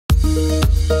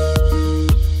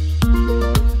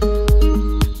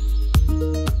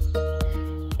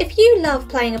love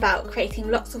playing about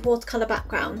creating lots of watercolour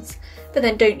backgrounds, but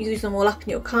then don't use them all up in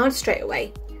your card straight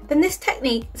away, then this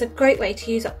technique is a great way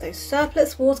to use up those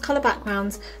surplus watercolour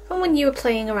backgrounds from when you were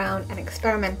playing around and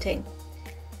experimenting.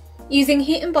 Using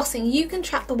heat embossing, you can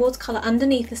trap the watercolour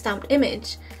underneath the stamped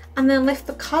image and then lift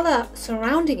the colour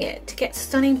surrounding it to get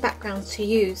stunning backgrounds to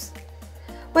use.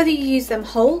 Whether you use them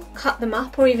whole, cut them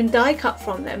up, or even die cut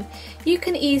from them, you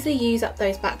can easily use up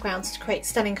those backgrounds to create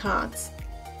stunning cards.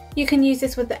 You can use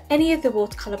this with any of the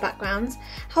watercolour backgrounds,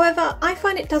 however I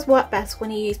find it does work best when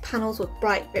you use panels with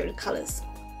bright vivid colours.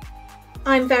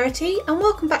 I'm Verity and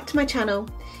welcome back to my channel.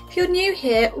 If you're new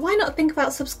here, why not think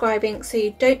about subscribing so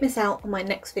you don't miss out on my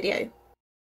next video.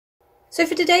 So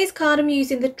for today's card I'm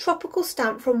using the tropical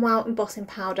stamp from Wow embossing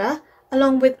powder,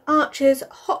 along with Archer's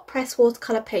hot press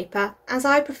watercolour paper, as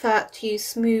I prefer to use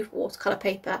smooth watercolour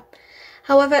paper.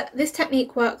 However, this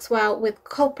technique works well with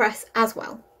cold press as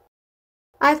well.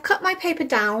 I've cut my paper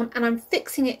down and I'm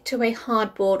fixing it to a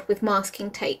hardboard with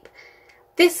masking tape.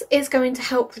 This is going to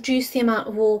help reduce the amount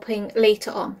of warping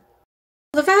later on.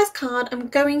 For the first card I'm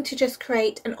going to just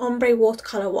create an ombre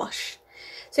watercolour wash.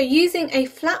 So using a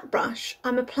flat brush,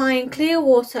 I'm applying clear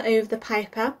water over the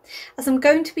paper as I'm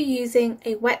going to be using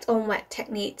a wet on wet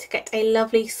technique to get a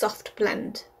lovely soft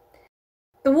blend.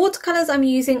 The watercolours I'm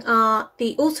using are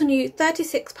the Altenew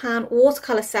 36-pound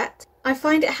watercolour set. I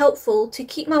find it helpful to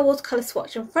keep my watercolour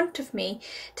swatch in front of me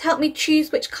to help me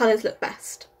choose which colours look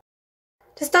best.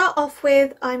 To start off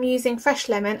with, I'm using fresh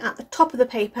lemon at the top of the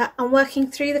paper and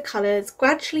working through the colours,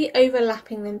 gradually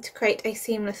overlapping them to create a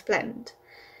seamless blend.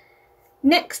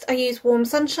 Next I use Warm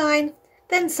Sunshine,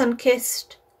 then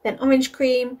Sunkissed, then Orange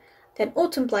Cream, then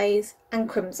Autumn Blaze and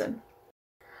Crimson.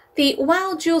 The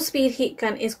Wow dual speed heat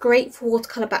gun is great for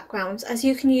watercolour backgrounds as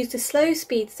you can use the slow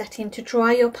speed setting to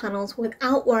dry your panels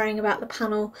without worrying about the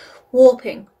panel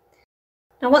warping.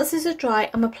 Now once this is dry,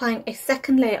 I'm applying a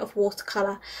second layer of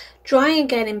watercolour, drying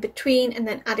again in between and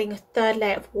then adding a third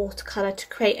layer of watercolour to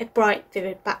create a bright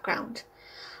vivid background.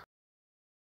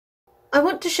 I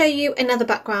want to show you another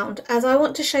background as I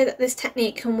want to show that this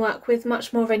technique can work with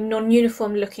much more of a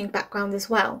non-uniform looking background as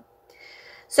well.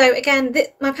 So again,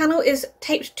 my panel is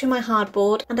taped to my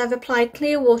hardboard and I've applied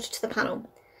clear water to the panel.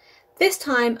 This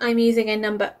time I'm using a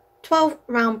number 12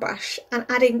 round brush and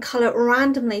adding colour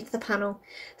randomly to the panel,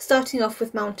 starting off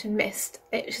with Mountain Mist,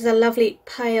 which is a lovely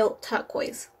pale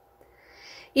turquoise.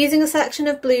 Using a selection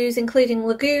of blues including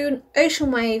Lagoon,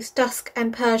 Ocean Waves, Dusk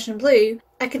and Persian Blue,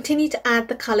 I continue to add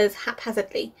the colours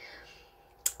haphazardly.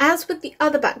 As with the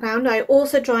other background, I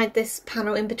also dried this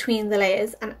panel in between the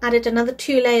layers and added another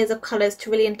 2 layers of colours to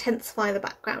really intensify the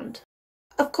background.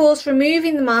 Of course,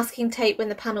 removing the masking tape when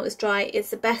the panel is dry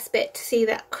is the best bit to see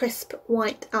that crisp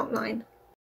white outline.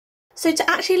 So to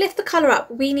actually lift the colour up,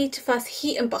 we need to first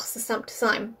heat emboss the stamp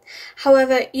design.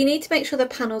 However, you need to make sure the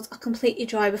panels are completely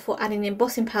dry before adding the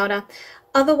embossing powder,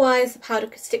 otherwise the powder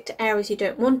could stick to areas you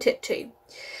don't want it to.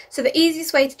 So the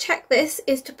easiest way to check this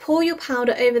is to pour your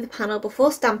powder over the panel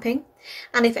before stamping,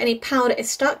 and if any powder is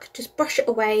stuck, just brush it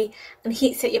away and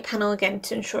heat set your panel again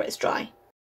to ensure it's dry.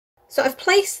 So I've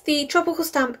placed the tropical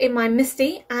stamp in my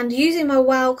MISTI and using my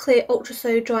Wow Clear Ultra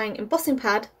Slow Drying Embossing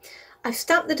Pad, I've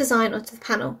stamped the design onto the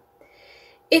panel.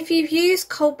 If you've used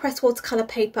cold press watercolour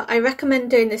paper, I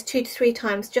recommend doing this 2 to 3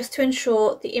 times just to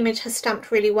ensure the image has stamped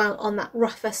really well on that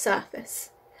rougher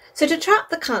surface. So to trap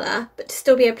the colour, but to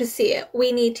still be able to see it,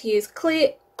 we need to use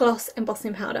clear gloss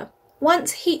embossing powder.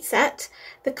 Once heat set,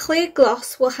 the clear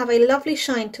gloss will have a lovely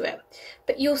shine to it,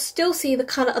 but you'll still see the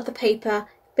colour of the paper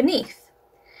beneath.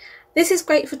 This is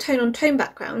great for tone-on-tone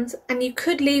backgrounds, and you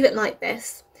could leave it like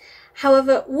this.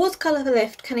 However, Watercolour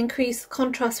Lift can increase the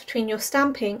contrast between your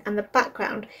stamping and the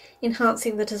background,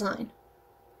 enhancing the design.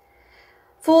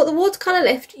 For the Watercolour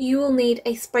Lift, you will need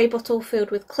a spray bottle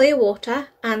filled with clear water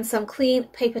and some clean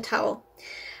paper towel.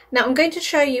 Now I'm going to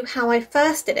show you how I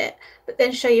first did it, but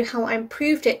then show you how I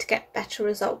improved it to get better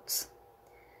results.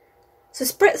 So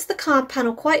spritz the card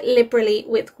panel quite liberally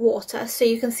with water so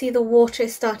you can see the water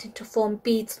is starting to form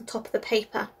beads on top of the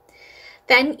paper.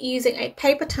 Then, using a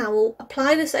paper towel,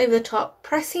 apply this over the top,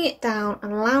 pressing it down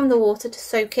and allowing the water to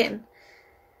soak in.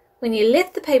 When you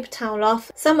lift the paper towel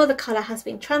off, some of the colour has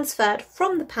been transferred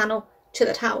from the panel to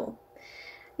the towel.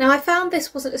 Now I found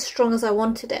this wasn't as strong as I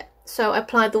wanted it, so I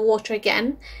applied the water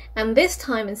again, and this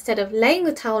time instead of laying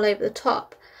the towel over the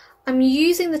top, I'm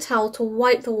using the towel to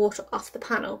wipe the water off the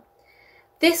panel.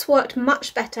 This worked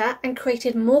much better and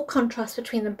created more contrast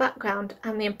between the background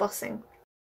and the embossing.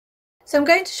 So I'm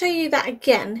going to show you that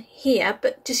again here,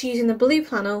 but just using the blue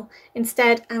panel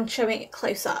instead and showing it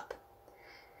close up.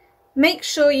 Make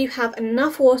sure you have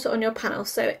enough water on your panel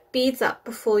so it beads up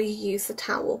before you use the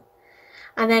towel.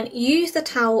 and then use the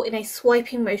towel in a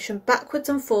swiping motion backwards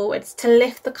and forwards to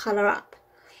lift the colour up.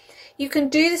 You can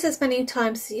do this as many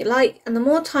times as you like, and the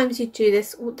more times you do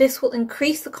this, this will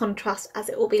increase the contrast as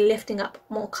it will be lifting up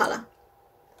more colour.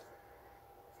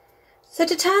 So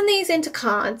to turn these into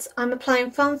cards, I'm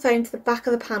applying foam to the back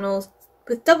of the panels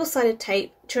with double-sided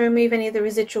tape to remove any of the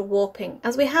residual warping,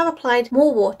 as we have applied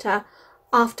more water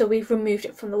after we've removed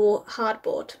it from the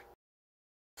hardboard.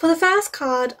 For the first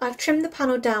card, I've trimmed the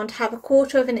panel down to have a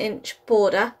 1/4 inch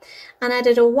border and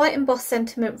added a white embossed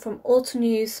sentiment from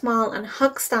Altenew's Smile and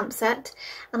Hug stamp set,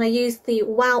 and I used the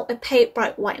Wow Opaque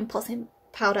Bright White Embossing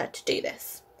powder to do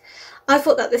this. I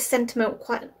thought that this sentiment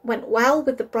went well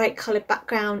with the bright coloured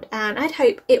background, and I'd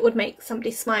hope it would make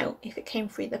somebody smile if it came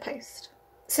through the post.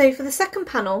 So for the second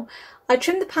panel, I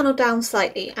trimmed the panel down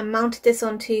slightly and mounted this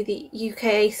onto the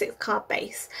UK A6 card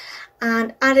base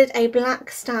and added a black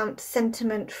stamped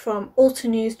sentiment from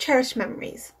Altenew's Cherised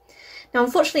Memories. Now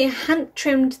unfortunately I hadn't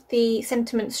trimmed the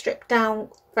sentiment strip down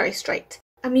very straight.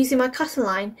 I'm using my cutter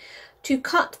line to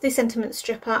cut the sentiment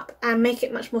strip up and make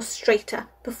it much more straighter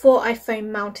before I foam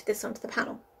mounted this onto the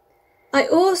panel. I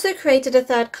also created a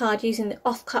third card using the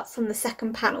offcut from the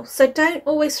second panel, so don't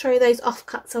always throw those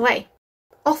offcuts away.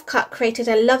 Offcut created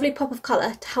a lovely pop of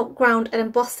colour to help ground an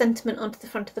embossed sentiment onto the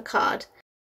front of the card.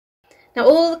 Now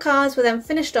all the cards were then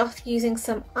finished off using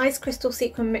some ice crystal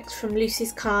sequin mix from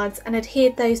Lucy's Cards and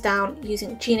adhered those down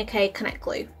using Gina K Connect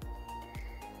Glue.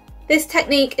 This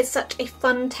technique is such a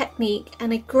fun technique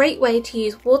and a great way to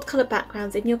use watercolour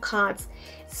backgrounds in your cards,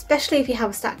 especially if you have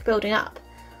a stack building up.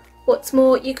 What's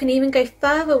more, you can even go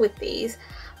further with these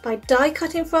by die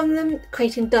cutting from them,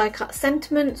 creating die cut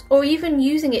sentiments, or even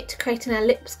using it to create an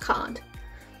ellipse card.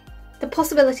 The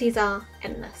possibilities are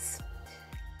endless.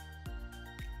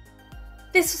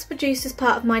 This was produced as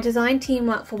part of my design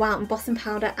teamwork for Wow Embossing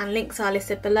Powder, and links are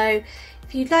listed below.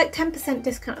 If you'd like 10%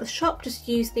 discount at the shop, just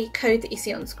use the code that you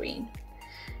see on screen.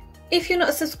 If you're not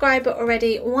a subscriber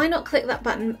already, why not click that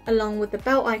button along with the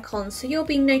bell icon so you'll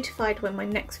be notified when my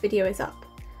next video is up.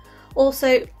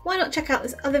 Also, why not check out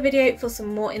this other video for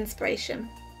some more inspiration.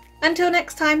 Until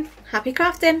next time, happy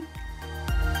crafting!